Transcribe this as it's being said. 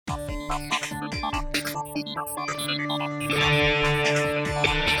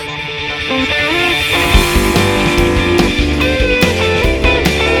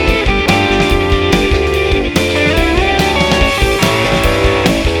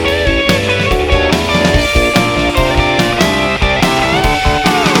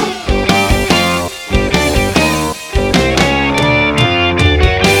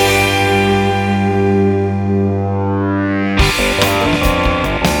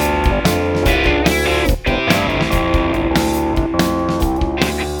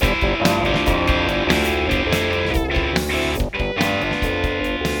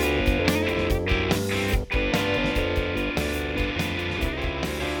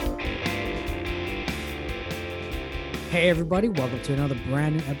Hey everybody, welcome to another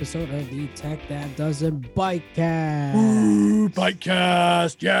brand new episode of the Tech That Doesn't Bitecast. Ooh,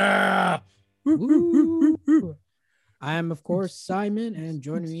 Bitecast, yeah. Woo. I am, of course, Simon, and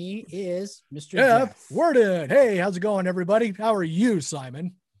joining me is Mr. Jeff. Worden. Hey, how's it going, everybody? How are you,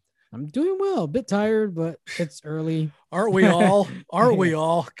 Simon? I'm doing well, a bit tired, but it's early. Aren't we all? Aren't we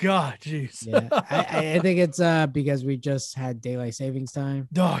all? God, jeez. Yeah, I think it's because we just had daylight savings time.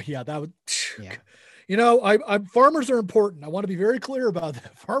 Oh, yeah, that would. Yeah. You know, I'm farmers are important. I want to be very clear about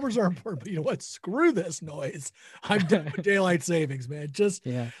that. Farmers are important, but you know what? Screw this noise. I'm done with daylight savings, man.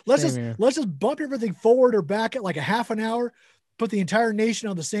 Let's just bump everything forward or back at like a half an hour. Put the entire nation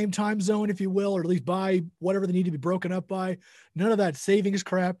on the same time zone, if you will, or at least by whatever they need to be broken up by. None of that savings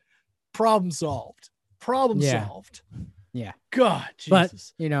crap. Problem solved. Solved. Yeah. God,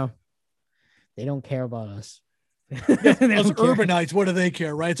 Jesus. But you know, they don't care about us. Those urbanites, what do they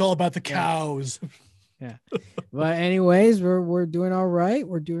care, right? It's all about the cows. Yeah. But anyways, we're doing all right.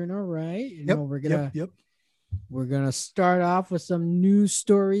 We're doing all right. You know, we're gonna start off with some news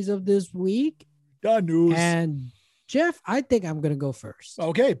stories of this week. News. And Jeff, I think I'm gonna go first.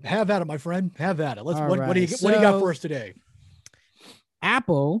 Okay, have at it, my friend. Have at it. What do you got for us today?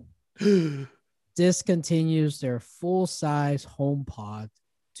 Apple discontinues their full-size HomePod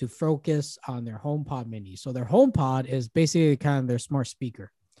to focus on their HomePod Mini. So their HomePod is basically kind of their smart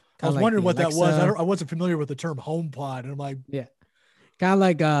speaker. I was wondering what that was. I wasn't familiar with the term HomePod, and I'm like, yeah, kind of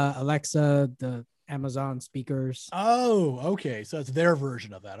like Alexa, the Amazon speakers. Oh, okay. So it's their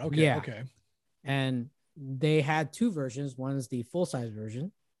version of that. Okay, yeah. Okay. And they had two versions. One is the full size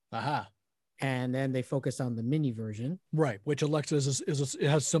version. Aha. And then they focused on the mini version. Right, which Alexa it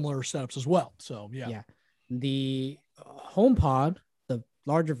has similar setups as well. So yeah. Yeah. The HomePod, the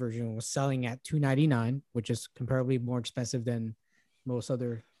larger version, was selling at $299, which is comparably more expensive than most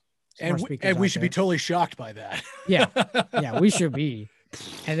other. And we should be totally shocked by that. Yeah, we should be.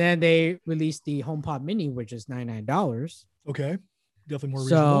 And then they released the HomePod Mini, which is $99. Okay, definitely more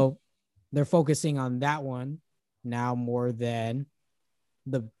reasonable. So they're focusing on that one now more than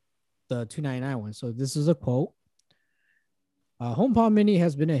the $299 one. So this is a quote. HomePod Mini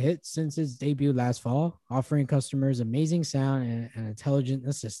has been a hit since its debut last fall, offering customers amazing sound and an intelligent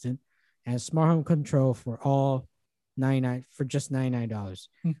assistant and smart home control for just $99.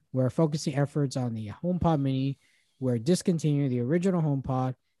 We're focusing efforts on the HomePod Mini. We're discontinuing the original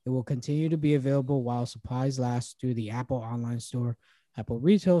HomePod. It will continue to be available while supplies last through the Apple online store, Apple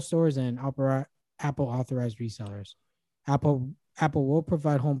retail stores, and Apple authorized resellers. Apple will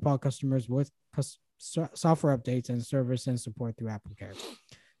provide HomePod customers with software updates and service and support through AppleCare.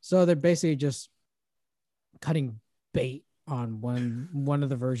 So they're basically just cutting bait on one of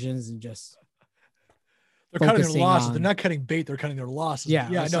the versions and just. They're cutting their losses. They're not cutting bait. They're cutting their losses. Yeah.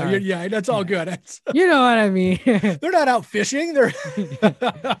 Yeah. No. Yeah. That's all good. You know what I mean? They're not out fishing. They're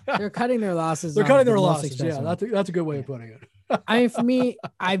cutting their losses. They're cutting their losses. Yeah. That's a good way of putting it. I mean, for me,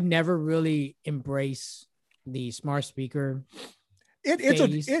 I've never really embraced the smart speaker. It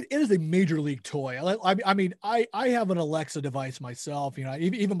is a major league toy. I mean, I have an Alexa device myself. You know,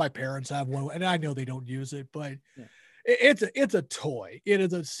 even my parents have one, and I know they don't use it, but. Yeah. It's a toy. It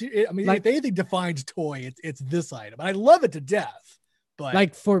is if anything defines toy, it's this item. I love it to death. But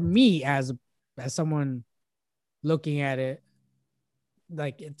like for me, as someone looking at it,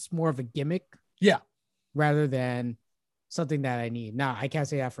 like it's more of a gimmick, rather than something that I need. Now, I can't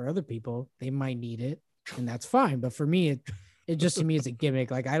say that for other people. They might need it, and that's fine. But for me, it just to me is a gimmick.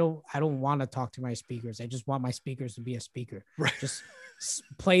 Like I don't want to talk to my speakers. I just want my speakers to be a speaker. Right. Just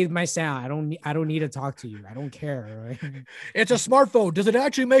play my sound. I don't need to talk to you. I don't care. Right? It's a smartphone. Does it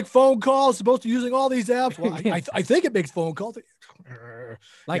actually make phone calls? Supposed to using all these apps? Well, I think it makes phone calls.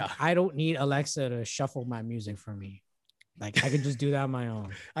 I don't need Alexa to shuffle my music for me. Like I can just do that on my own.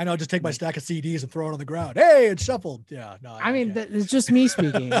 I know. Just take my stack of CDs and throw it on the ground. Hey, it's shuffled. Yeah. No. I mean, it's just me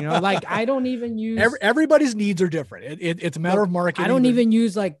speaking. You know, like I don't even use. Everybody's needs are different. It's a matter of marketing. I don't even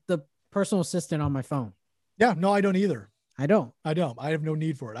use like the personal assistant on my phone. Yeah, no, I don't either. I don't. I have no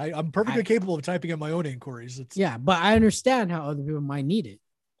need for it. I'm perfectly capable of typing in my own inquiries. Yeah, but I understand how other people might need it.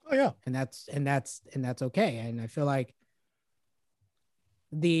 Oh yeah. And that's okay. And I feel like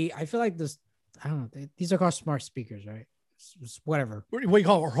this, I don't know, these are called smart speakers, right? It's whatever. What do you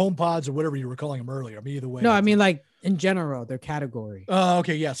call them? Or home pods or whatever you were calling them earlier. I mean, either way. No, I mean like in general, their category. Oh,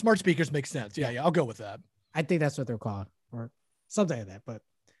 okay. Yeah. Smart speakers make sense. Yeah. I'll go with that. I think that's what they're called or something like that. But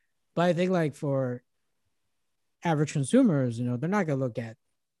I think like for average consumers, they're not going to look at,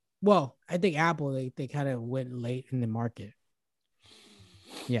 well, I think Apple, they kind of went late in the market.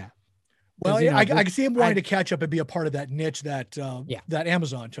 Yeah. Well, I can see him wanting to catch up and be a part of that niche that that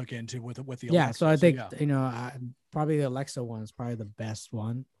Amazon took into with the Alexa. Yeah, so I think probably the Alexa one is probably the best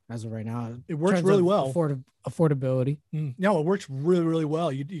one as of right now. It works really well. Affordability. No, it works really, really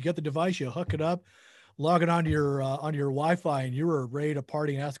well. You get the device, you hook it up, log it onto your Wi-Fi, and you were ready to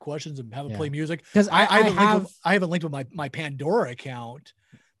party and ask questions and have it play music. Because I haven't linked with my Pandora account,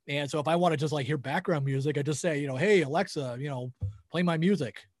 and so if I want to just like hear background music, I just say, hey Alexa, play my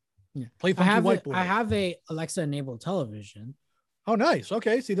music. Yeah. Play Funky Whiteboard. I have a Alexa enabled television. Oh, nice.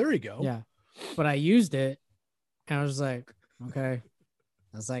 Okay. See, there you go. Yeah. But I used it and I was like, okay.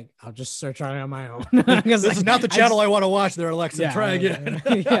 I was like, I'll just search on it on my own. This is not the channel I want to watch there, Alexa. Try again.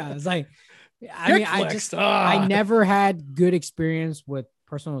 Yeah. It's like, I never had good experience with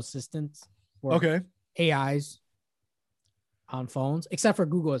personal assistants or AIs on phones, except for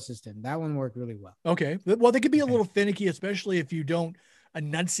Google Assistant. That one worked really well. Okay. Well, they could be a little finicky, especially if you don't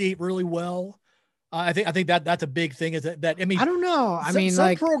enunciate really well. I think that's a big thing. Is that I mean, I don't know. I mean,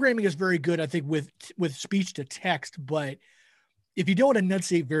 some programming is very good, I think, with speech to text, but if you don't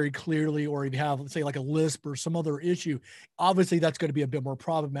enunciate very clearly, or if you have, let's say, like a lisp or some other issue, obviously that's going to be a bit more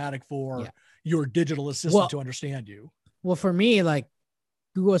problematic for your digital assistant to understand you. Well, for me, like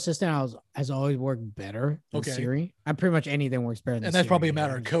Google Assistant has always worked better than Siri. Pretty much anything works better than and that's Siri, probably a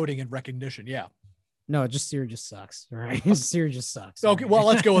matter of coding and recognition. Yeah. No, just Siri just sucks, right? Siri just sucks. Okay, well,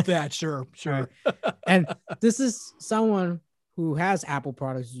 let's go with that. Sure. Right. And this is someone who has Apple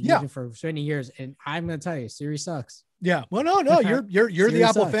products using for so many years, and I'm gonna tell you, Siri sucks. Yeah. Well, no, you're the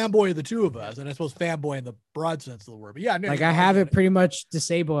Apple fanboy of the two of us, and I suppose fanboy in the broad sense of the word. But yeah, like I have it pretty much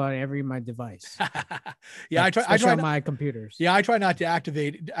disabled on every my device. Yeah, like, I try on my computers. Yeah, I try not to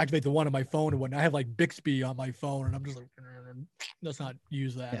activate the one on my phone, and when I have like Bixby on my phone, and I'm just like, let's not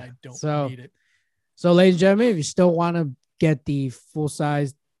use that. I don't need it. So, ladies and gentlemen, if you still want to get the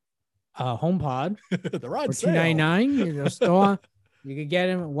full-size HomePod for $299, you can get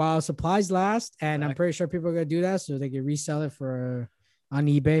them while supplies last, and I'm pretty sure people are gonna do that so they can resell it for on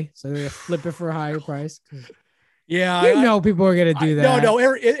eBay, so they flip it for a higher price. Yeah, people are gonna do that. No,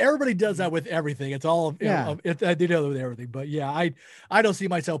 everybody does that with everything. It's all I do know with everything, but I don't see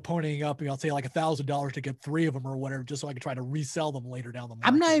myself ponying up. I'll say like $1,000 to get 3 of them or whatever, just so I can try to resell them later down the line.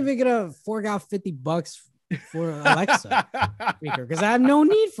 I'm not even gonna fork out $50 for Alexa speaker because I have no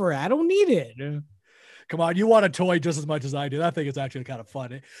need for it. I don't need it. Come on, you want a toy just as much as I do. I think it's actually kind of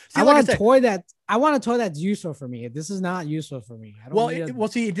fun. See, I want a toy that's useful for me. This is not useful for me.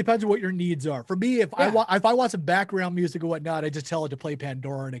 See, it depends on what your needs are. For me, if I want some background music or whatnot, I just tell it to play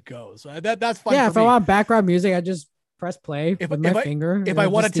Pandora and it goes. That's fine. Yeah, if I want background music, I just press play with my finger. If I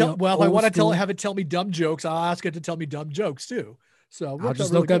want to have it tell me dumb jokes, I'll ask it to tell me dumb jokes too. So I'll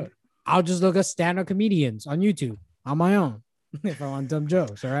just look up stand-up comedians on YouTube on my own. If I want dumb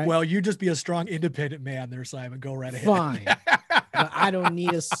jokes, all right. Well, you just be a strong, independent man there, Simon. Go right ahead. Fine, but I don't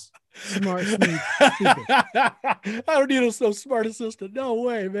need a smart stupid. I don't need a so smart assistant. No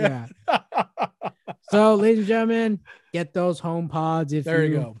way, man. Yeah. So, ladies and gentlemen, get those HomePods if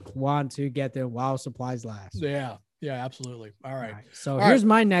you want to get them while supplies last. Yeah, absolutely. All right. So here's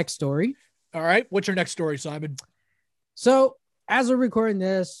my next story. All right, what's your next story, Simon? So, as we're recording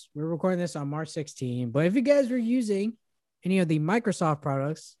this on March 16. But if you guys were using any of the Microsoft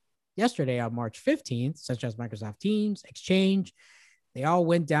products yesterday on March 15th, such as Microsoft Teams, Exchange, they all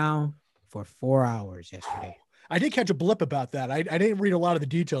went down for 4 hours yesterday. I did catch a blip about that. I didn't read a lot of the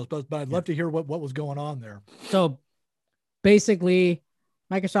details, but I'd love to hear what was going on there. So basically,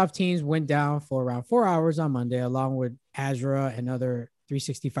 Microsoft Teams went down for around 4 hours on Monday, along with Azure and other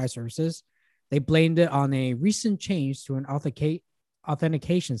 365 services. They blamed it on a recent change to an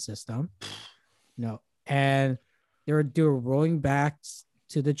authentication system. And they were rolling back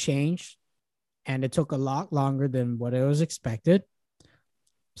to the change, and it took a lot longer than what it was expected.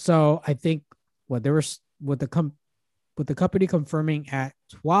 So I think what the company confirming at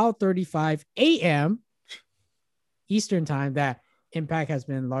 12:35 a.m. Eastern time that impact has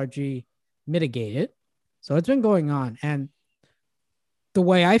been largely mitigated. So it's been going on, and the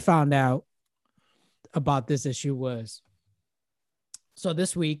way I found out about this issue was, so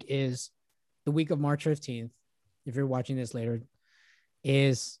this week is the week of March 15th. If you're watching this later,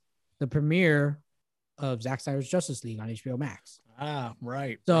 is the premiere of Zack Snyder's Justice League on HBO Max. Ah,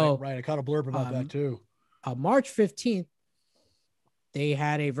 right. So, right. I caught a blurb about that too. March 15th, they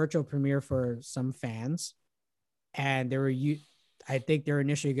had a virtual premiere for some fans, and I think they're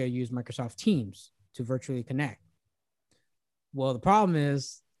initially going to use Microsoft Teams to virtually connect. Well, the problem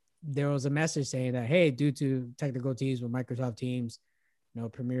is there was a message saying that, hey, due to technical issues with Microsoft Teams,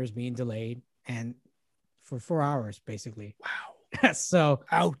 premiere is being delayed, and for 4 hours, basically. Wow. So,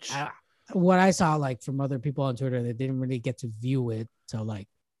 ouch. What I saw, like, from other people on Twitter, they didn't really get to view it till like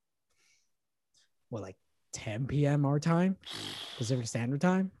 10 p.m. our time, Pacific Standard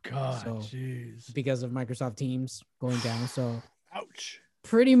Time. God, jeez. Because of Microsoft Teams going down. So, ouch.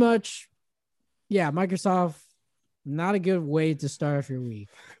 Pretty much, yeah, Microsoft, not a good way to start off your week.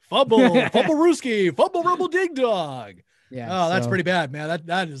 Fumble Rooski, fumble rumble ding dog. Yeah. Oh, that's pretty bad, man.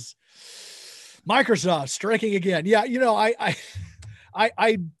 That is Microsoft striking again. Yeah,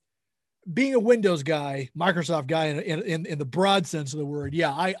 I being a Windows guy, Microsoft guy in the broad sense of the word,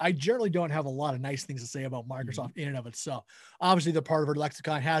 yeah, I generally don't have a lot of nice things to say about Microsoft in and of itself. Obviously, the part of our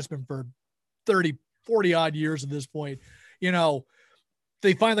lexicon has been for 30, 40 odd years at this point.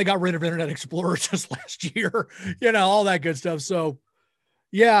 They finally got rid of Internet Explorer just last year, all that good stuff. So,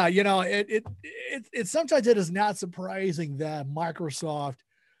 yeah, it sometimes it is not surprising that Microsoft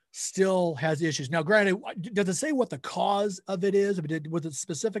still has issues. Now, granted, does it say what the cause of it is? Was it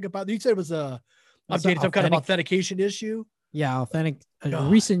specific about? You said it was some kind of authentication issue. Yeah, a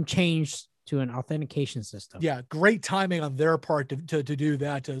recent change to an authentication system. Yeah, great timing on their part to do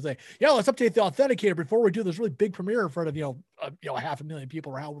that. To say, yeah, let's update the authenticator before we do this really big premiere in front of 500,000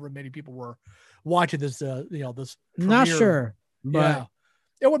 people or however many people were watching this. This premiere. Not sure, but yeah.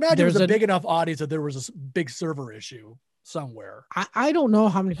 I would imagine there's a big enough audience that there was a big server issue somewhere. I don't know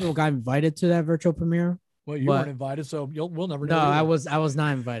how many people got invited to that virtual premiere. Well, you weren't invited, so we'll never know. No, I was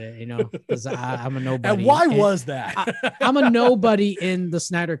not invited, because I'm a nobody. And why was that? I'm a nobody in the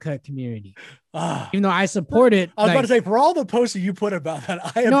Snyder Cut community. Even though I support it. I was about to say, for all the posts that you put about that,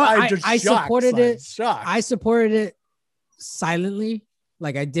 I supported it. Shocked. I supported it silently.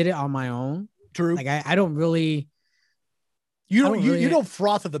 Like, I did it on my own. True. Like, I don't really. You don't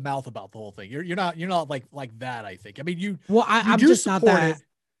froth at the mouth about the whole thing. You're not like that. I think. I mean, I'm just not that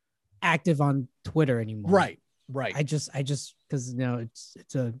active on Twitter anymore. Right. I just because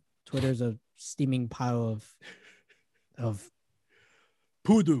Twitter's a steaming pile of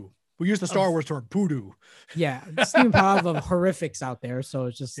poodoo. We use the Star Wars term poodoo. Yeah, steaming pile of horrifics out there. So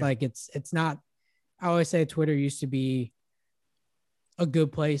it's just like it's not. I always say Twitter used to be a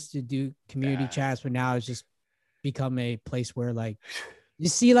good place to do community chats, but now it's just become a place where like you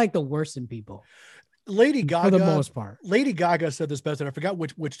see like the worst in people. Lady Gaga, for the most part. Lady Gaga said this best, and I forgot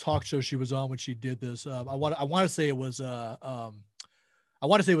which talk show she was on when she did this. I want to say it was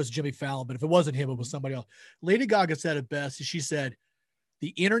Jimmy Fallon, but if it wasn't him, it was somebody else. Lady Gaga said it best. She said, "The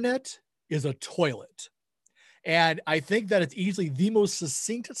internet is a toilet." And I think that it's easily the most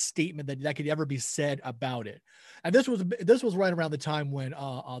succinct statement that could ever be said about it. And this was right around the time when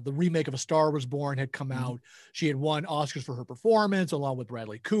the remake of A Star Was Born had come out. She had won Oscars for her performance along with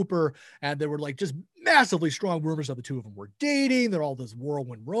Bradley Cooper. And there were like just massively strong rumors that the two of them were dating. They're all this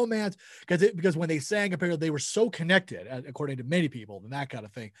whirlwind romance because when they sang, apparently they were so connected, according to many people, and that kind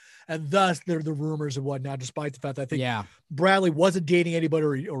of thing. And thus the rumors and whatnot, despite the fact that I think Bradley wasn't dating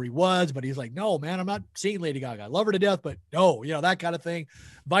anybody or he was, but he's like, no, man, I'm not seeing Lady Gaga. I love her to death, but no, that kind of thing.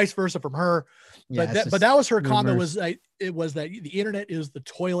 Vice versa from her. But that was her comment. It was that the internet is the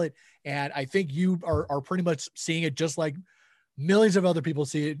toilet, and I think you are pretty much seeing it just like millions of other people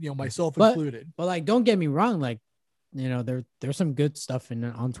see it, myself included. But like, don't get me wrong, like, there's some good stuff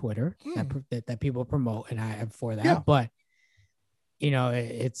on Twitter that people promote, and I am for that. Yeah. But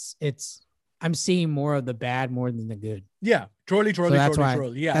it's I'm seeing more of the bad more than the good. Yeah, Trolley.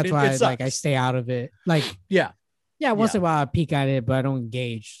 Yeah, that's why like I stay out of it. Like, once in a while I peek at it, but I don't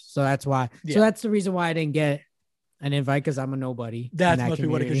engage. So that's why. Yeah. So that's the reason why I didn't get an invite, because I'm a nobody. That must be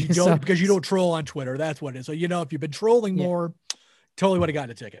what it is. Because you don't troll on Twitter. That's what it is. So if you've been trolling more, totally would have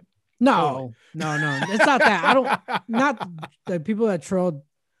gotten a ticket. No. It's not that. I don't. Not the people that trolled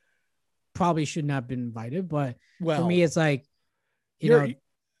probably should not have been invited. But for me, it's like there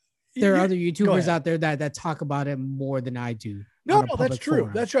are other YouTubers out there that talk about it more than I do. No, that's true.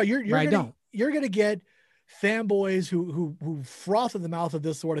 Forum, that's right. You're going to get fanboys who froth at the mouth of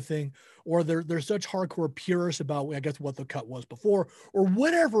this sort of thing, or they're such hardcore purists about, I guess, what the cut was before, or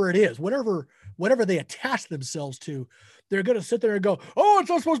whatever it is, whatever they attach themselves to, they're going to sit there and go, oh, it's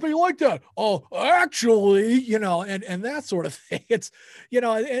not supposed to be like that. Oh, actually, you know, and that sort of thing. It's, you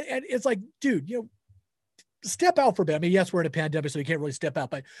know, and it's like, dude, you know, step out for a bit. I mean, yes, we're in a pandemic, so you can't really step out,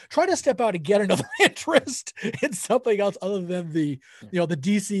 but try to step out and get another interest in something else other than the, you know, the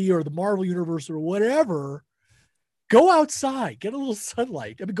DC or the Marvel universe or whatever. Go outside, get a little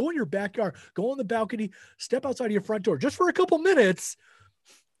sunlight. I mean, go in your backyard, go on the balcony, step outside of your front door just for a couple minutes,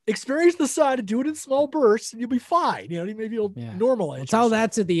 experience the sun and do it in small bursts, and you'll be fine. You know, maybe you'll normalize. Well, tell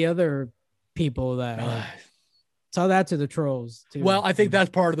that to the other people that tell that to the trolls too. Well, I think that's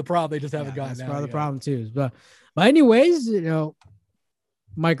part of the problem. They just haven't gotten that's part of the problem too. But anyways, you know,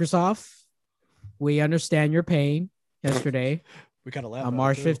 Microsoft, we understand your pain yesterday. We kind of laugh on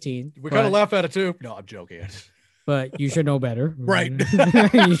March 15th. We kind of laugh at it too. No, I'm joking. But you should know better. Right.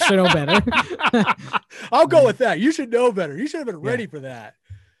 You should know better. I'll go with that. You should know better. You should have been ready for that.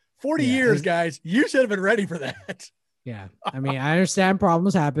 40 years, guys. You should have been ready for that. Yeah. I mean, I understand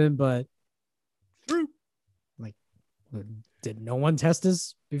problems happen, but true. Like, did no one test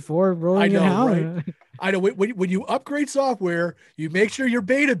this before rolling it out? Right? I know when you upgrade software, you make sure your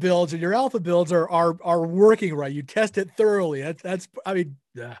beta builds and your alpha builds are working right. You test it thoroughly. That's I mean,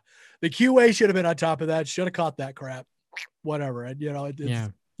 the QA should have been on top of that. Should have caught that crap. Whatever. And you know,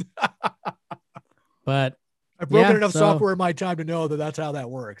 it's but I've broken enough software in my time to know that that's how that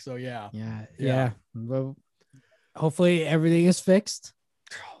works. So yeah. Well, hopefully everything is fixed.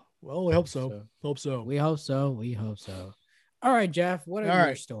 Well, we hope so. We hope so. All right, Jeff, what are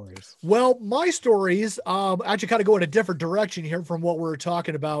your stories? Well, my stories actually kind of go in a different direction here from what we're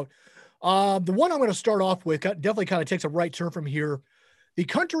talking about. The one I'm going to start off with definitely kind of takes a right turn from here. The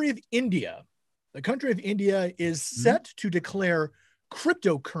country of India is set to declare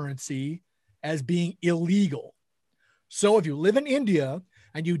cryptocurrency as being illegal. So if you live in India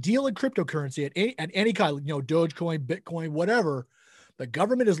and you deal in cryptocurrency at any kind, you know, Dogecoin, Bitcoin, whatever, the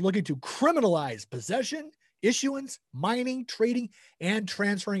government is looking to criminalize possession, issuance, mining, trading, and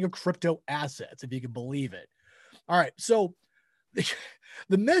transferring of crypto assets, if you can believe it. All right. So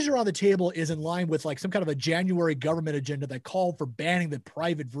the measure on the table is in line with like some kind of a January government agenda that called for banning the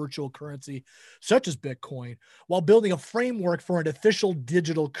private virtual currency, such as Bitcoin, while building a framework for an official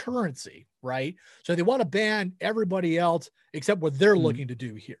digital currency, right? So they want to ban everybody else except what they're looking to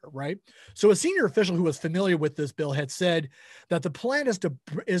do here, right? So a senior official who was familiar with this bill had said that the plan is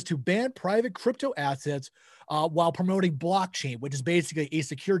to ban private crypto assets while promoting blockchain, which is basically a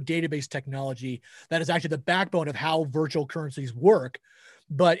secure database technology that is actually the backbone of how virtual currencies work.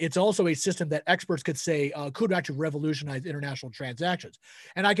 But it's also a system that experts could say could actually revolutionize international transactions.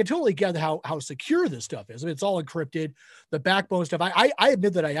 And I can totally get how secure this stuff is. I mean, it's all encrypted, the backbone stuff. I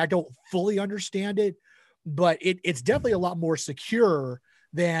admit that I don't fully understand it, but it's definitely a lot more secure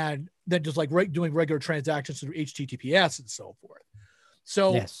than just like doing regular transactions through HTTPS and so forth.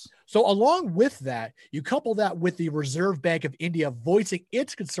 So, So along with that, you couple that with the Reserve Bank of India voicing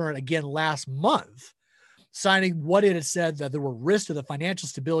its concern again last month, signing what it has said that there were risks to the financial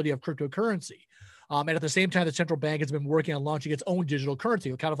stability of cryptocurrency. And at the same time, the central bank has been working on launching its own digital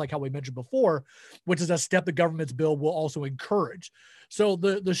currency, kind of like how we mentioned before, which is a step the government's bill will also encourage. So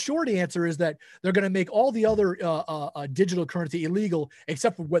the short answer is that they're going to make all the other digital currency illegal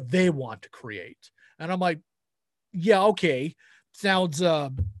except for what they want to create. And I'm like, yeah, okay. Sounds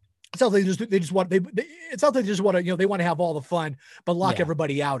like they just want to, you know, they want to have all the fun, but lock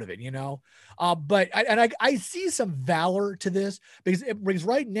everybody out of it, you know? But I see some valor to this because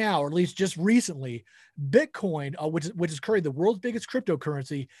right now, or at least just recently, Bitcoin, which is currently the world's biggest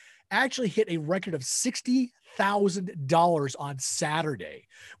cryptocurrency, actually hit a record of $60,000 on Saturday,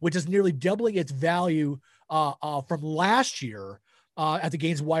 which is nearly doubling its value from last year as it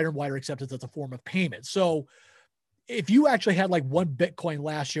gains wider and wider acceptance as a form of payment. So if you actually had like one Bitcoin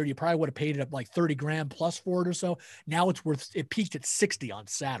last year, you probably would have paid it up like 30 grand plus for it or so. Now it peaked at 60 on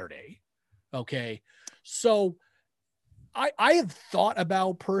Saturday. Okay. So I have thought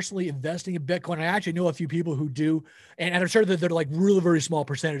about personally investing in Bitcoin. I actually know a few people who do, and I'm sure that they're like really very small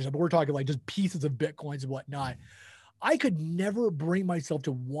percentages, but we're talking like just pieces of Bitcoins and whatnot. I could never bring myself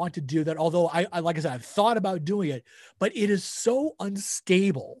to want to do that. Although I like I said, I've thought about doing it, but it is so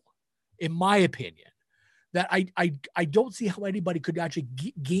unstable in my opinion, that I don't see how anybody could actually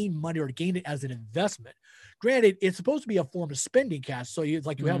gain money or gain it as an investment. Granted, it's supposed to be a form of spending cash. So you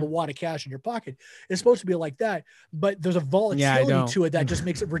have a wad of cash in your pocket. It's supposed to be like that, but there's a volatility to it that just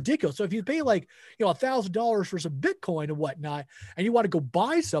makes it ridiculous. So if you pay like, $1,000 for some Bitcoin and whatnot, and you want to go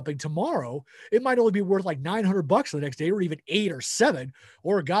buy something tomorrow, it might only be worth like $900 the next day, or even 8 or 7,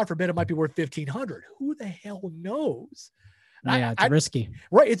 or God forbid, it might be worth 1,500. Who the hell knows? Yeah, it's risky.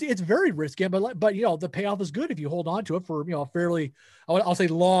 Right. It's very risky, but the payoff is good if you hold on to it for, a fairly, I'll say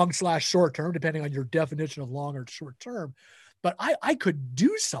long/short term, depending on your definition of long or short term. But I could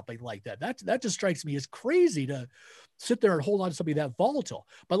do something like that. That just strikes me as crazy to sit there and hold on to something that volatile.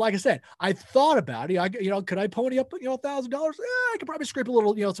 But like I said, I thought about it. Could I pony up, $1,000? I could probably scrape a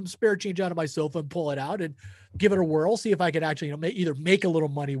little, some spare change out of my sofa and pull it out and give it a whirl, see if I could actually, either make a little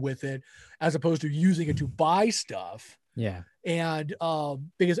money with it as opposed to using it to buy stuff. Yeah. And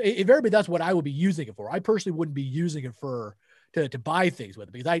because invariably that's what I would be using it for. I personally wouldn't be using it to buy things with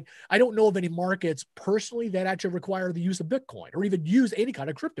it, because I don't know of any markets personally that actually require the use of Bitcoin or even use any kind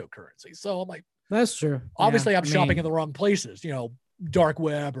of cryptocurrency. So I'm like, that's true. Obviously, I'm shopping in the wrong places, dark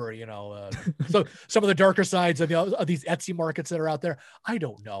web, or so some of the darker sides of these Etsy markets that are out there. I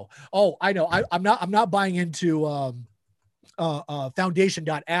don't know. Oh, I know. I'm not buying into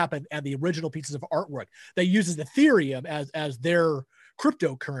foundation.app and the original pieces of artwork that uses Ethereum as their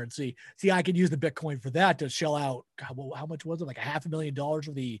cryptocurrency. See, I could use the Bitcoin for that to shell out. God, well, how much was it? Like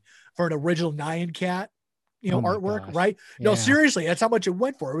 $500,000 for an original Nyan Cat, artwork, gosh. Right? Yeah. No, seriously, that's how much it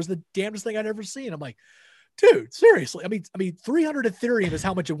went for. It was the damnedest thing I'd ever seen. I'm like, dude, seriously. I mean, 300 Ethereum is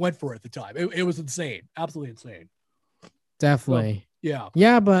how much it went for at the time. It was insane, absolutely insane. Definitely. So,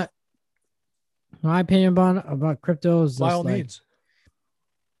 yeah, but my opinion about crypto is by all means,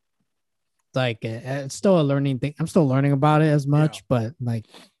 like it's still a learning thing. I'm still learning about it as much, but like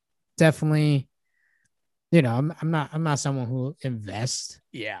definitely, I'm not someone who invests.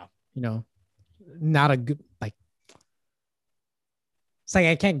 Yeah. Not a good, like, it's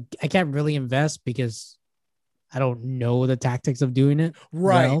like I can't really invest because I don't know the tactics of doing it.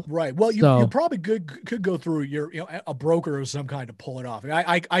 Right. Well, you probably could go through your, a broker of some kind to pull it off.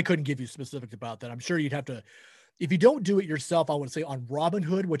 I couldn't give you specifics about that. I'm sure you'd have to, if you don't do it yourself, I would say on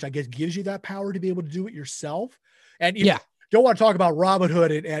Robinhood, which I guess gives you that power to be able to do it yourself. And don't want to talk about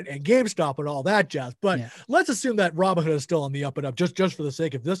Robinhood and GameStop and all that jazz, but let's assume that Robinhood is still on the up and up, just for the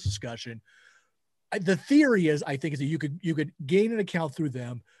sake of this discussion. The theory is, I think, is that you could gain an account through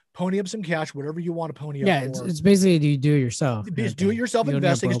them, pony up some cash, whatever you want to pony up. Yeah, it's basically you do it yourself. It's do it yourself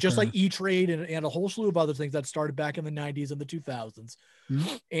investing. It's just like E-Trade and a whole slew of other things that started back in the 90s and the 2000s.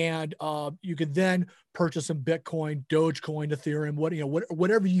 Mm-hmm. And you could then purchase some Bitcoin, Dogecoin, Ethereum,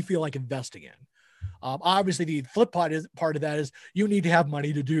 whatever you feel like investing in. Obviously, the flip part of that is you need to have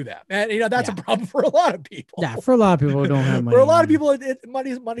money to do that, and that's a problem for a lot of people. Yeah, for a lot of people who don't have money. For a lot of people,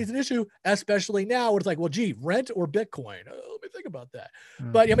 money's an issue, especially now. It's like, well, gee, rent or Bitcoin? Let me think about that.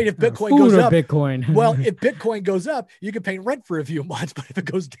 But I mean, if Bitcoin goes up, well, if Bitcoin goes up, you can pay rent for a few months. But if it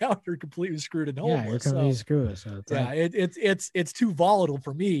goes down, you're completely screwed and homeless. Yeah, you're completely screwed. So it's too volatile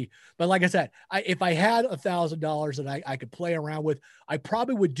for me. But like I said, if I had $1,000 that I could play around with, I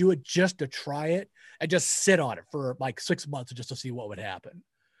probably would do it just to try it and just sit on it for like 6 months just to see what would happen.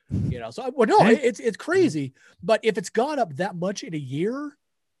 So it's crazy. But if it's gone up that much in a year,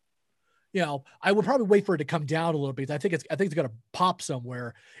 I would probably wait for it to come down a little bit. I think it's going to pop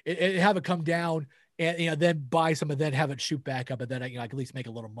somewhere. It have it come down and then buy some and then have it shoot back up, and then I can at least make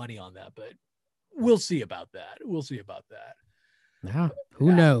a little money on that. But we'll see about that. Yeah,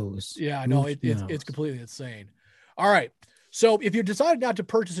 who knows? Yeah, no, it's completely insane. All right. So if you decide not to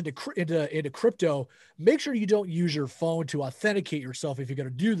purchase into crypto, make sure you don't use your phone to authenticate yourself if you're going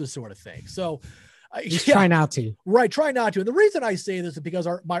to do this sort of thing. So try not to. Right. Try not to. And the reason I say this is because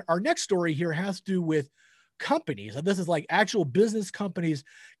our next story here has to do with companies. And this is like actual business companies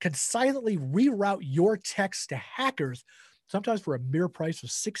can silently reroute your text to hackers, sometimes for a mere price of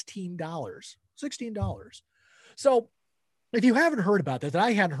 $16. $16. So if you haven't heard about this, and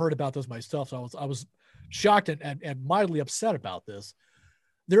I hadn't heard about this myself, so I was shocked and mildly upset about this.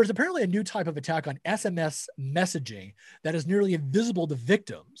 There is apparently a new type of attack on SMS messaging that is nearly invisible to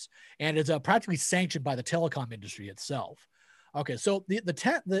victims and is practically sanctioned by the telecom industry itself. Okay, so the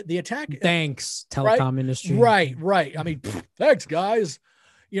attack. Thanks, telecom industry. Right. I mean, thanks, guys.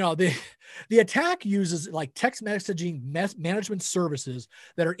 the attack uses like text messaging management services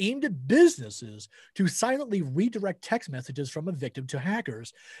that are aimed at businesses to silently redirect text messages from a victim to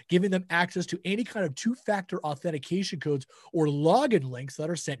hackers, giving them access to any kind of two-factor authentication codes or login links that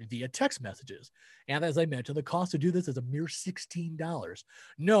are sent via text messages. And as I mentioned, the cost to do this is a mere $16.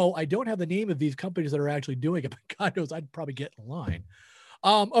 No, I don't have the name of these companies that are actually doing it, but God knows I'd probably get in line.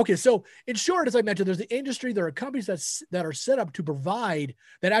 Okay, so in short, as I mentioned, there's the industry. There are companies that are set up to provide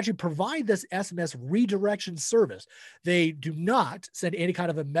this SMS redirection service. They do not send any kind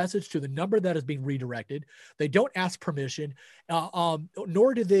of a message to the number that is being redirected. They don't ask permission,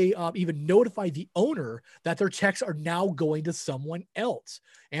 nor do they even notify the owner that their texts are now going to someone else.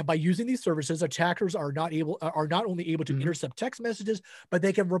 And by using these services, attackers are not only able to intercept text messages, but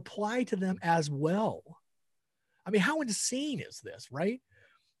they can reply to them as well. I mean, how insane is this, right?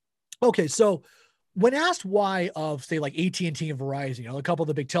 Okay, so when asked why of, say, like AT&T and Verizon, a couple of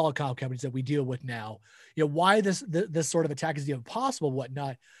the big telecom companies that we deal with now, why this sort of attack is even possible,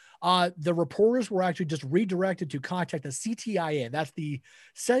 whatnot, the reporters were actually just redirected to contact the CTIA, and that's the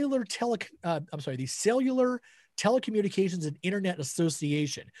Cellular Telecommunications and Internet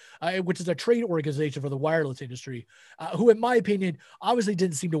Association, which is a trade organization for the wireless industry, who, in my opinion, obviously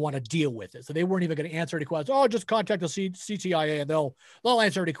didn't seem to want to deal with it. So they weren't even going to answer any questions. Oh, just contact the CTIA and they'll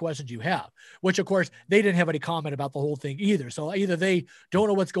answer any questions you have, which, of course, they didn't have any comment about the whole thing either. So either they don't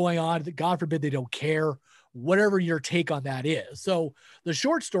know what's going on, God forbid they don't care, whatever your take on that is. So the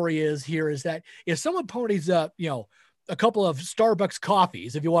short story is that if someone ponies up, a couple of Starbucks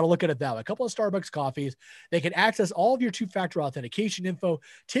coffees, if you want to look at it that way, a couple of Starbucks coffees, they can access all of your two-factor authentication info,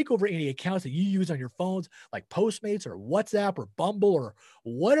 take over any accounts that you use on your phones, like Postmates or WhatsApp or Bumble or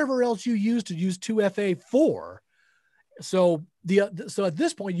whatever else you use 2FA for. So at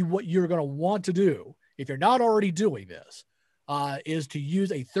this point, what you're going to want to do, if you're not already doing this, is to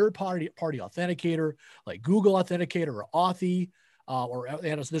use a third-party authenticator like Google Authenticator or Authy.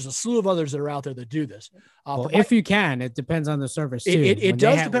 There's a slew of others that are out there that do this. If you can, it depends on the service too. It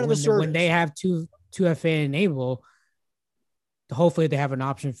does depend on the service. When they have 2FA enable, hopefully they have an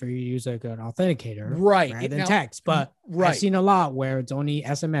option for you to use like an authenticator, right? Rather than text. But I've seen a lot where it's only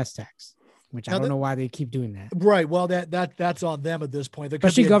SMS text, which I don't know why they keep doing that. Right. Well, that's on them at this point.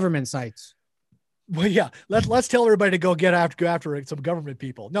 Especially government sites. Well, yeah, let's tell everybody to go after some government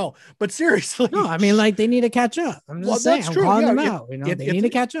people. No, but seriously, no, I mean, like, they need to catch up. I'm just saying, I'm calling them out. They need to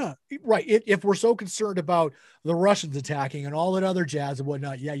catch up. Right. If we're so concerned about the Russians attacking and all that other jazz and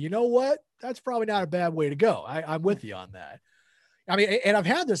whatnot, yeah, you know what? That's probably not a bad way to go. I'm with you on that. I mean, and I've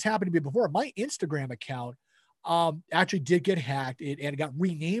had this happen to me before. My Instagram account actually did get hacked and it got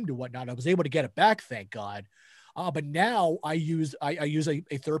renamed and whatnot. I was able to get it back, thank God. But now I use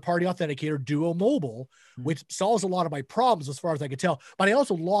a third-party authenticator, Duo Mobile, which solves a lot of my problems as far as I can tell. But I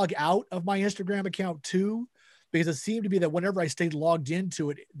also log out of my Instagram account too, because it seemed to be that whenever I stayed logged into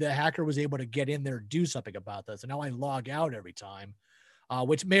it, the hacker was able to get in there and do something about this. And now I log out every time,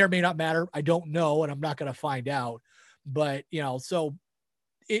 which may or may not matter. I don't know, and I'm not going to find out. But, so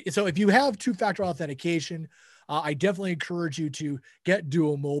if you have two-factor authentication, I definitely encourage you to get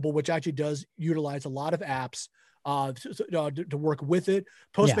Duo Mobile, which actually does utilize a lot of apps to work with it.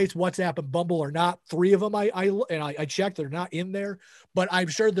 Postmates, WhatsApp, and Bumble are not. 3 of them I checked, they're not in there, but I'm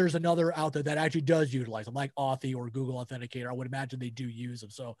sure there's another out there that actually does utilize them, like Authy or Google Authenticator. I would imagine they do use them.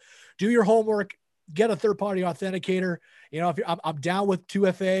 So do your homework, get a third-party authenticator. I'm down with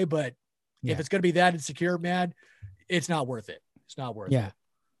 2FA, but if it's going to be that insecure, man, it's not worth it. It's not worth it. Yeah.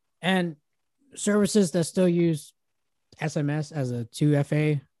 And services that still use SMS as a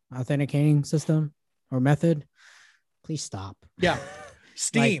 2FA authenticating system or method, please stop. Yeah.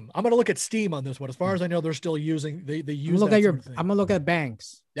 Steam. I'm going to look at Steam on this one. As far as I know, they're still using, they use I'm going to look at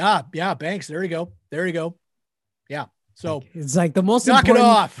banks. Yeah. Banks. There you go. Yeah. So it's like the most knock important, it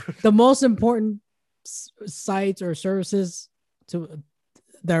off. The most important sites or services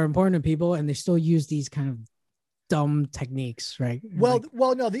that are important to people, and they still use these kind of dumb techniques, right? No.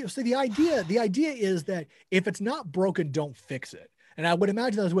 The idea is that if it's not broken, don't fix it. And I would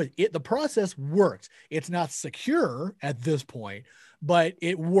imagine that's what the process works. It's not secure at this point, but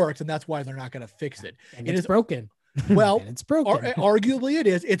it works, and that's why they're not going to fix it. And it's broken. Well, it's broken. Arguably, it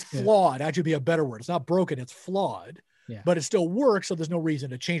is. It's flawed. Actually, be a better word. It's not broken. It's flawed. Yeah. But it still works, so there's no reason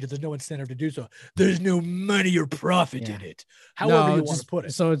to change it. There's no incentive to do so. There's no money or profit in it. However you want to put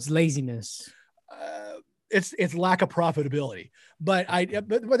it. So it's laziness. It's lack of profitability, but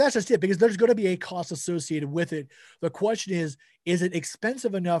that's just it, because there's going to be a cost associated with it. The question is it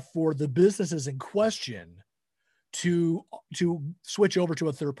expensive enough for the businesses in question to switch over to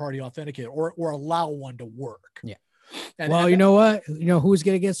a third-party authenticator or allow one to work? Yeah. Well, you know what? You know who's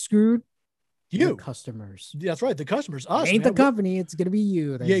gonna get screwed? You customers. That's right. The customers, us. It ain't the company. It's going to be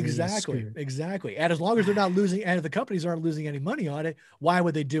you. Yeah, exactly. And as long as they're not losing, and if the companies aren't losing any money on it, why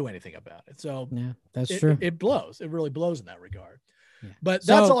would they do anything about it? So yeah, that's true. It blows. It really blows in that regard. Yeah. But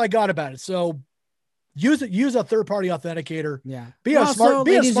that's all I got about it. So use a third-party authenticator. Yeah. Be a smart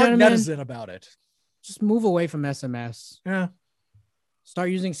netizen about it. Just move away from SMS. Yeah. Start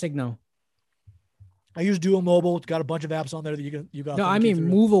using Signal. I use Duo Mobile. It's got a bunch of apps on there that you got. No, I mean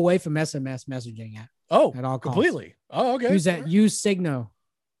move away from SMS messaging app. Oh, at all costs. Completely. Oh, okay. Use Signal.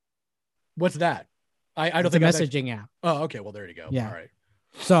 What's that? I don't think it's a messaging app. Oh, okay. Well, there you go. Yeah. All right.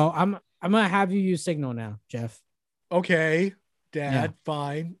 So I'm gonna have you use Signal now, Jeff. Okay, Dad. Yeah.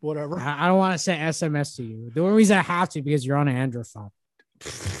 Fine. Whatever. I don't want to send SMS to you. The only reason I have to because you're on an Android phone.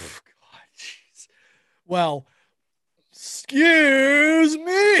 God, jeez. Well, excuse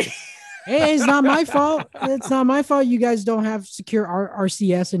me. Hey, it's not my fault. It's not my fault. You guys don't have secure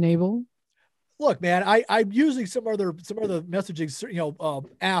RCS enabled. Look, man, I'm using some other messaging,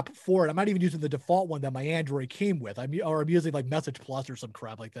 app for it. I'm not even using the default one that my Android came with. I'm using like Message Plus or some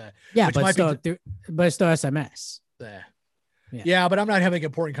crap like that. Yeah, but it's still SMS. Yeah, but I'm not having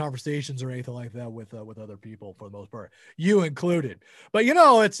important conversations or anything like that with other people for the most part, you included. But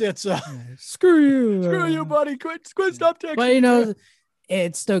it's screw you, screw you, buddy. Quit, stop texting. But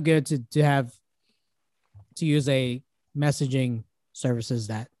it's still good to use a messaging services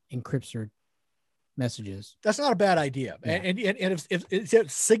that encrypts your messages. That's not a bad idea. Yeah. And if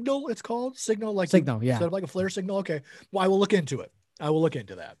it's Signal, it's called Signal, like Signal, yeah, instead of like a Flare signal. Okay, well, I will look into it. I will look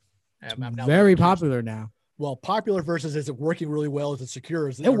into that. I'm very popular now. Well, popular versus is it working really well? Is it secure?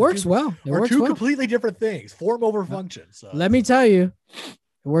 It works well. It works two completely different things. Form over function. So let me tell you, it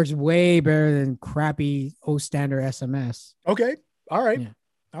works way better than crappy standard SMS. Okay. All right. Yeah.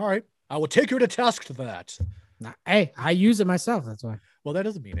 All right. I will take you to task for that. Hey, I use it myself. That's why. Well, that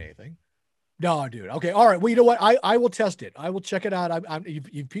doesn't mean anything. No, dude. Okay. All right. Well, you know what? I will test it. I will check it out.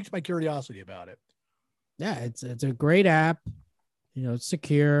 You've piqued my curiosity about it. Yeah, it's a great app. It's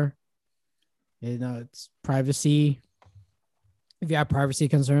secure. It's privacy. If you have privacy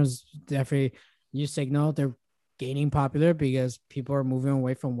concerns, definitely use Signal. They're gaining popular because people are moving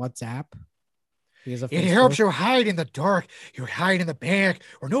away from WhatsApp. Because of it helps you hide in the dark. You hide in the back,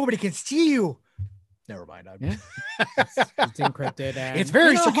 or nobody can see you. Never mind. Yeah. it's encrypted. And, it's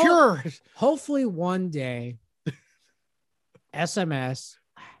very secure. Hopefully one day, SMS.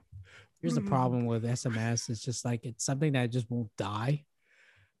 Here's the problem with SMS. It's just like it's something that just won't die.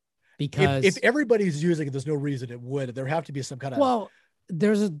 Because if everybody's using it, there's no reason it would. There have to be some kind of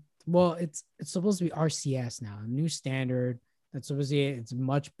it's supposed to be RCS now, a new standard. That's supposed to be it's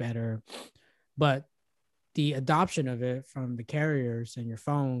much better. But the adoption of it from the carriers and your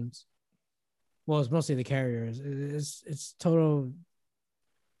phones, well, it's mostly the carriers. It's total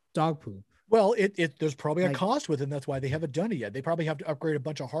dog poop. Well, there's probably a cost with it, and that's why they haven't done it yet. They probably have to upgrade a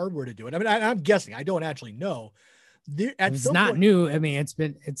bunch of hardware to do it. I mean, I'm guessing. I don't actually know. It's not new. I mean,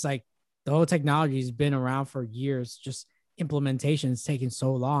 it's like the whole technology has been around for years. Just implementation is taking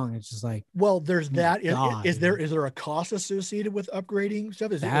so long. It's just like, well, there's that. Is there a cost associated with upgrading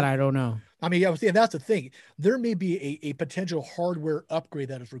stuff? I don't know. I mean, yeah, that's the thing. There may be a potential hardware upgrade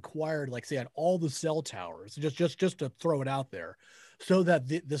that is required, like say on all the cell towers, just to throw it out there, so that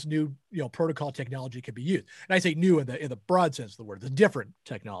this new protocol technology can be used. And I say new in the broad sense of the word, the different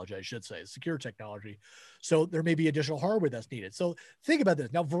technology, I should say, secure technology. So there may be additional hardware that's needed. So think about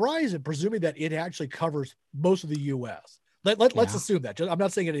this. Now, Verizon, presuming that it actually covers most of the U.S., let's assume that. I'm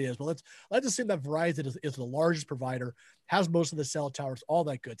not saying it is, but let's assume that Verizon is the largest provider, has most of the cell towers, all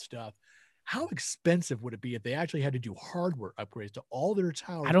that good stuff. How expensive would it be if they actually had to do hardware upgrades to all their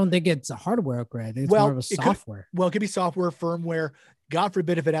towers? I don't think it's a hardware upgrade. It's more of a software. It could be software, firmware. God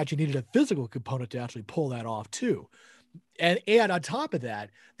forbid if it actually needed a physical component to actually pull that off too. And on top of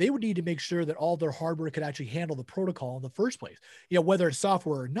that, they would need to make sure that all their hardware could actually handle the protocol in the first place. Whether it's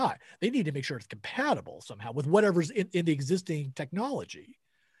software or not, they need to make sure it's compatible somehow with whatever's in the existing technology.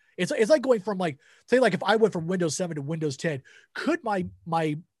 It's like going from say if I went from Windows 7 to Windows 10, could my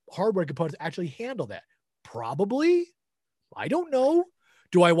hardware components actually handle that? Probably. I don't know.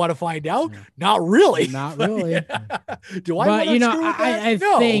 Do I want to find out? Not really. Not really. Do I? But I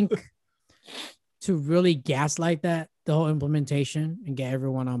think to really gaslight the whole implementation and get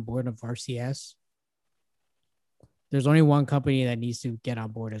everyone on board of RCS, there's only one company that needs to get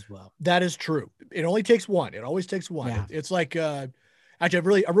on board as well. That is true. It only takes one. It always takes one. Yeah. It's like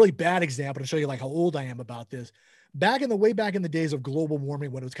actually a really bad example to show you how old I am about this. Way back in the days of global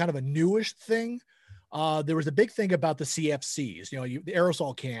warming, when it was kind of a newish thing, there was a big thing about the CFCs, the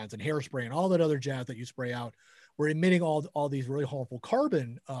aerosol cans and hairspray and all that other jazz that you spray out we're emitting all these really harmful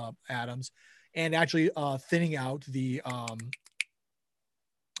carbon atoms, and actually thinning out the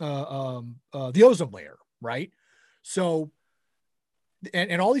ozone layer, right? So,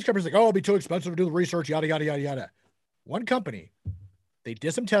 and all these companies like, oh, it'll be too expensive to do the research, yada yada yada yada. One company, they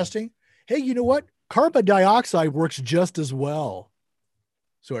did some testing. Hey, you know what? Carbon dioxide works just as well.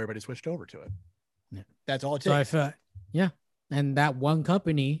 So everybody switched over to it. Yeah. That's all it takes. So I felt, yeah. And that one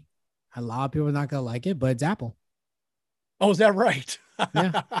company, a lot of people are not going to like it, but it's Apple. Oh, is that right?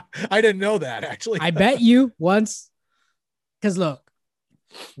 Yeah. I didn't know that, actually. I bet you once, because look,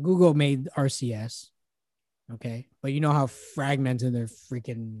 Google made RCS. Okay. But you know how fragmented their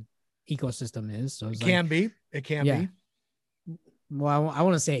freaking ecosystem is. So it can be. It can be. Well, I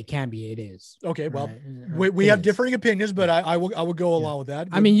want to say it can be. It is. Okay. Well, right? we have differing opinions, but I will go along with that.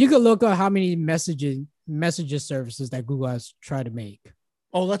 I mean, you could look at how many messages services that Google has tried to make.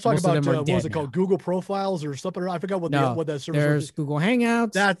 Oh, let's talk about what was it called? Google Profiles or something? I forgot what that service there's was. Google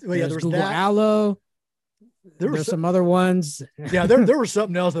Hangouts. There was Google that. Allo. There's some other ones. Yeah, there was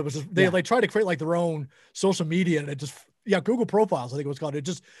something else that was just, they tried to create like their own social media, and it just Google Profiles, I think it was called. It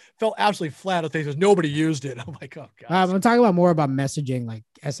just fell absolutely flat on things because nobody used it. I'm like, oh god. I'm talking about more about messaging, like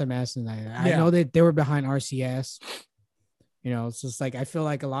SMS, and I know that they were behind RCS. You know, it's just like I feel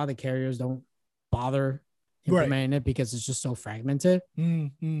like a lot of the carriers don't bother implementing it because it's just so fragmented.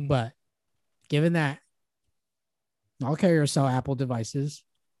 Mm-hmm. But given that all carriers sell Apple devices,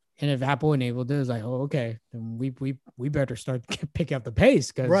 and if Apple enabled it, it's like, oh, okay, then we better start picking up the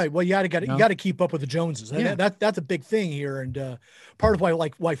pace. Right. Well, you got to keep up with the Joneses. Yeah. That's a big thing here, and part of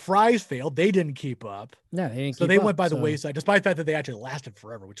why Fry's failed, they didn't keep up. Yeah, they didn't. So they went by the wayside, despite the fact that they actually lasted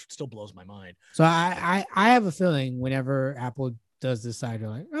forever, which still blows my mind. So I have a feeling whenever Apple does decide, they're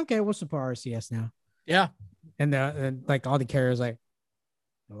like, okay, we'll support RCS now. Yeah. And like all the carriers like,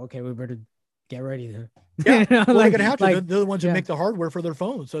 okay, we better get ready there. Yeah, well, they're gonna have to. They're the ones who make the hardware for their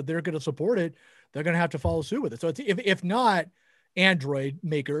phones, so they're gonna support it. They're gonna have to follow suit with it. So it's, if not Android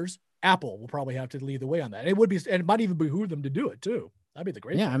makers, Apple will probably have to lead the way on that. It would be, and it might even behoove them to do it too. That'd be the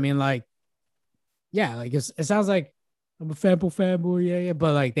great. Yeah, part. I mean, like, it sounds like I'm a fanboy, yeah,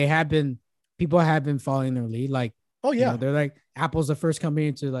 but like people have been following their lead. Like, oh yeah, they're like Apple's the first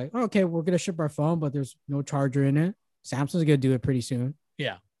company to like, oh, okay, we're gonna ship our phone, but there's no charger in it. Samsung's gonna do it pretty soon.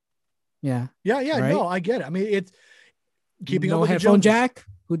 Yeah. Yeah. Right? No, I get it. I mean, it's keeping up with headphone the jack.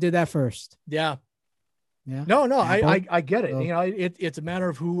 Who did that first? Yeah. Yeah. No, I get it. You know, it's a matter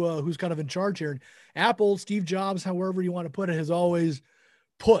of who's kind of in charge here. And Apple, Steve Jobs, however you want to put it, has always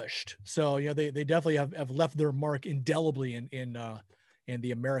pushed. So, you know, they definitely have left their mark indelibly in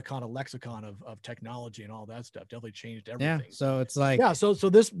the Americana lexicon of technology and all that stuff. Definitely changed everything. Yeah. So it's like, so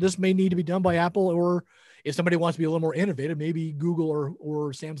this may need to be done by Apple, or if somebody wants to be a little more innovative, maybe Google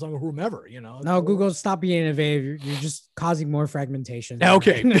or Samsung or whomever, you know. No, Google, stop being innovative. You're just causing more fragmentation.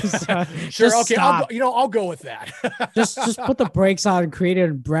 Okay. Sure. Okay. I'll go with that. just put the brakes on and create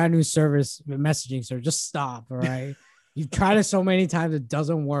a brand new service, messaging service. Just stop. All right. You've tried it so many times, it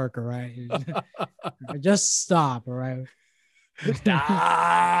doesn't work. All right. Just stop. All right.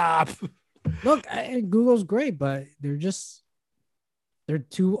 Stop. Look, Google's great, but they're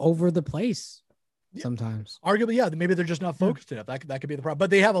too over the place sometimes. Arguably, yeah. Maybe they're just not focused enough. That could be the problem. But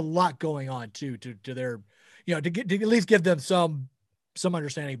they have a lot going on too, to their, you know, to at least give them some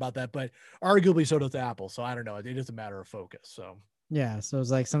understanding about that. But arguably, so does Apple. So I don't know. It is a matter of focus. So yeah. So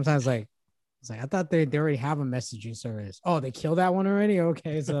it's like sometimes like. It's like I thought they already have a messaging service. Oh, they killed that one already.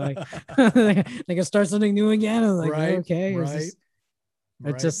 Okay, so like they can start something new again. I'm like, okay,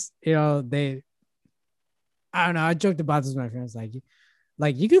 it's just you know I don't know. I joked about this with my friends.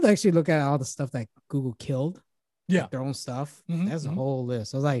 Like you could actually look at all the stuff that Google killed. Yeah, like their own stuff. Mm-hmm, That's a whole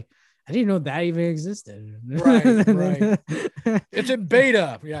list. I was like, I didn't know that even existed. Right. It's in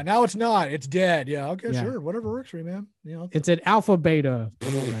beta. Yeah, now it's not. It's dead. Yeah. Okay, sure. Whatever works for you, man. You know, it's an alpha beta.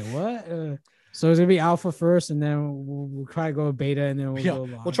 Like what? So it's gonna be alpha first, and then we'll try to go beta, and then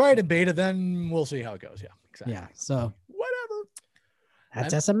we'll try it in beta, then we'll see how it goes. Yeah, exactly. Yeah. So whatever.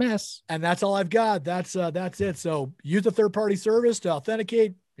 That's SMS, and that's all I've got. That's it. So use a third-party service to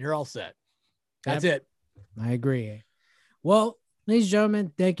authenticate. You're all set. That's it. I agree. Well, ladies and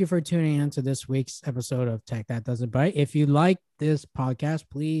gentlemen, thank you for tuning in to this week's episode of Tech That Doesn't Bite. If you like this podcast,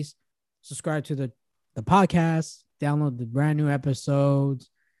 please subscribe to the podcast, download the brand new episodes.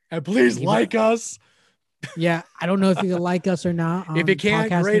 And please like us. Yeah, I don't know if you can like us or not. If you can,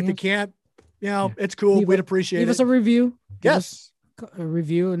 great. If you can't, you know, it's cool. We'd appreciate it. Give us a review. Yes. A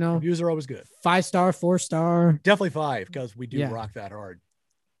review. No. Reviews are always good. 5-star, 4-star. Definitely 5, because we do rock that hard.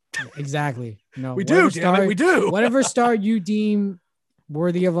 Exactly. No, we do. Damn it, we do. Whatever star you deem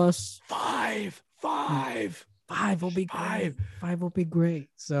worthy of us. 5. 5 will be great. 5 will be great.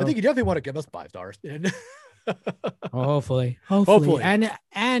 So I think you definitely want to give us 5 stars. Hopefully.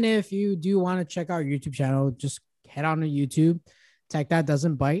 And if you do want to check out our YouTube channel, just head on to YouTube. Tech That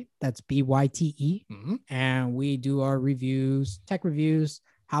Doesn't Bite. That's BYTE. Mm-hmm. And we do our reviews, tech reviews,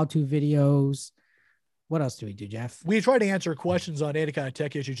 how-to videos. What else do we do, Jeff? We try to answer questions on any kind of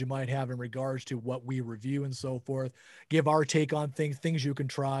tech issues you might have in regards to what we review and so forth. Give our take on things you can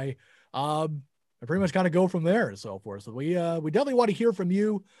try. And pretty much kind of go from there and so forth. So we definitely want to hear from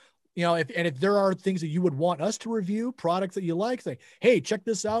you. You know, if there are things that you would want us to review, products that you like, say, hey, check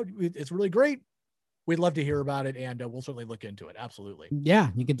this out. It's really great. We'd love to hear about it, and we'll certainly look into it. Absolutely. Yeah,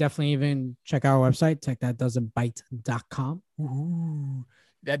 you can definitely even check out our website, techthatdoesn'tbite.com. Ooh.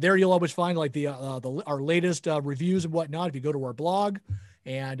 There you'll always find like our latest reviews and whatnot. If you go to our blog,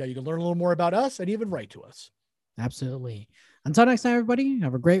 and you can learn a little more about us and even write to us. Absolutely. Until next time, everybody,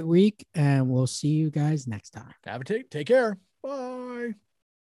 have a great week, and we'll see you guys next time. Take care. Bye.